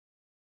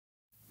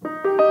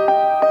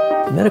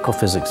Medical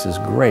physics is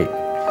great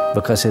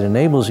because it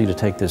enables you to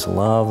take this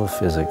love of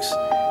physics,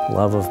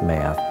 love of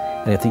math,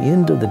 and at the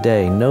end of the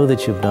day, know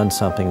that you've done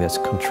something that's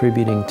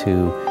contributing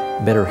to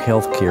better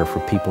health care for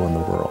people in the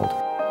world.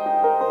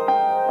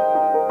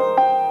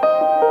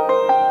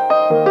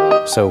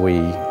 So we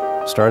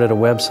started a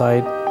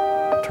website,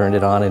 turned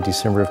it on in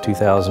December of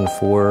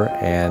 2004,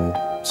 and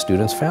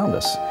students found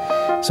us.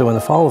 So in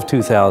the fall of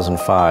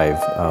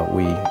 2005,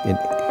 we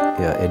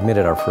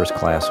admitted our first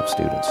class of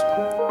students.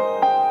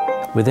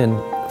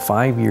 Within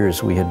 5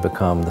 years, we had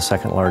become the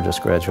second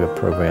largest graduate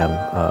program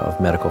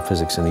of medical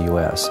physics in the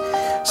U.S.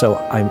 So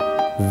I'm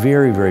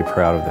very, very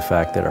proud of the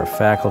fact that our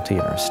faculty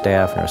and our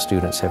staff and our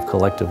students have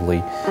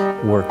collectively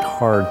worked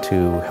hard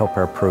to help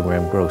our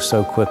program grow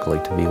so quickly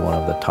to be one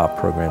of the top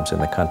programs in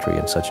the country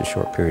in such a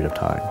short period of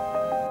time.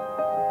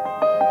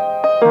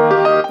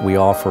 We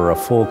offer a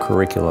full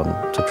curriculum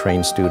to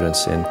train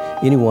students in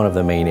any one of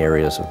the main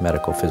areas of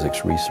medical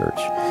physics research.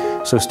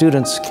 So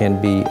students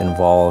can be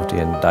involved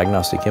in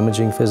diagnostic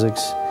imaging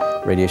physics,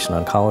 radiation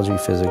oncology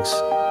physics,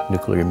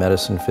 nuclear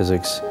medicine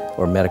physics,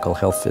 or medical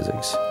health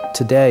physics.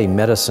 Today,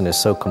 medicine is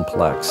so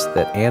complex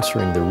that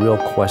answering the real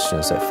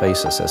questions that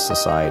face us as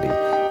society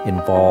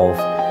involve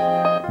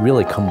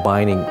really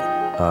combining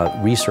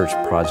research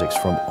projects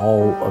from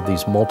all of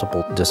these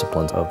multiple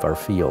disciplines of our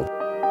field.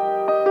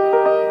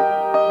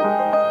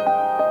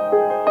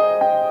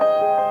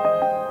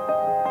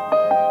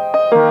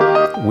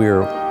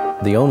 We're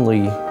the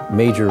only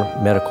major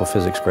medical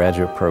physics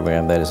graduate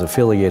program that is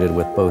affiliated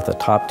with both a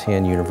top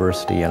 10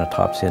 university and a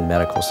top 10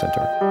 medical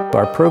center.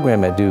 Our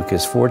program at Duke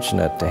is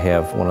fortunate to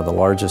have one of the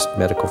largest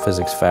medical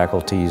physics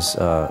faculties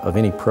of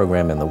any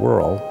program in the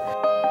world.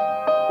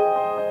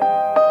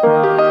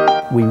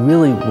 We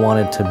really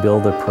wanted to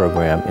build the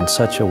program in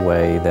such a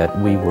way that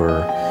we were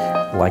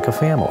like a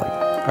family.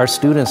 Our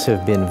students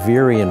have been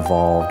very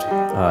involved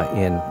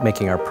in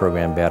making our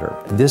program better.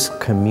 This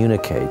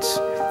communicates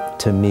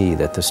to me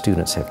that the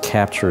students have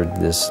captured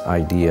this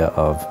idea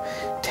of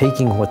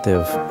taking what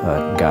they've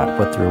got,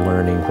 what they're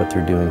learning, what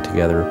they're doing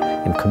together,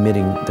 and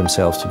committing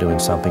themselves to doing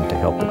something to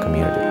help the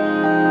community.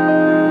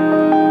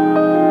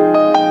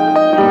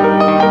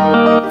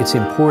 It's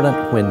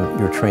important when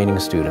you're training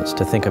students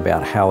to think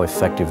about how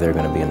effective they're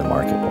going to be in the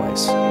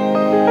marketplace.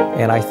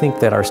 And I think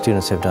that our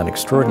students have done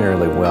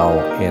extraordinarily well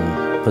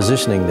in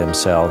positioning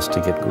themselves to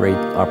get great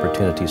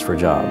opportunities for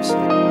jobs.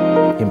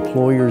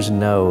 Employers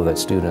know that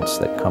students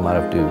that come out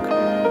of Duke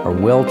are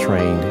well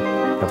trained,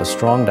 have a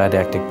strong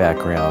didactic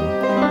background,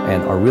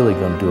 and are really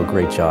going to do a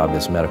great job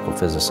as medical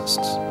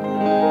physicists.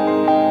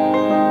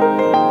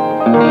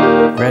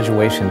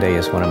 Graduation day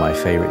is one of my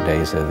favorite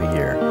days of the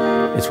year.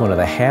 It's one of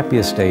the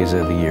happiest days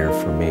of the year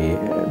for me,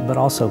 but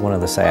also one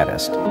of the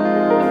saddest.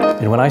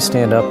 And when I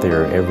stand up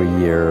there every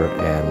year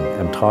and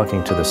am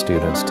talking to the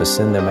students to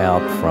send them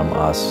out from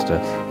us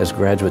as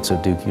graduates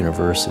of Duke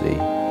University,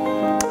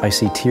 I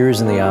see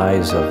tears in the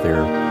eyes of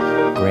their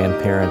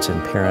grandparents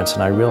and parents,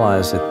 and I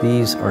realize that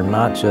these are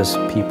not just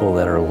people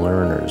that are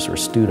learners or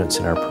students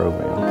in our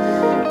program,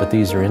 but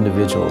these are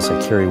individuals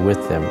that carry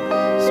with them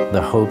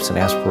the hopes and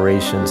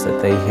aspirations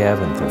that they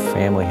have and their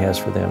family has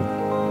for them,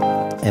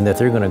 and that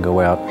they're going to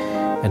go out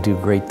and do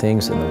great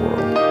things in the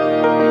world.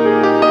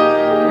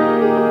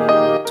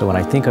 So when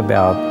I think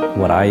about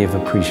what I have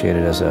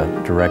appreciated as a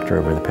director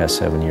over the past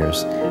 7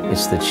 years,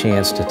 it's the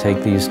chance to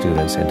take these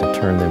students and to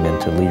turn them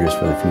into leaders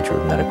for the future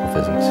of medical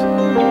physics.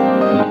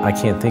 I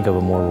can't think of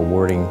a more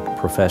rewarding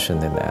profession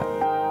than that.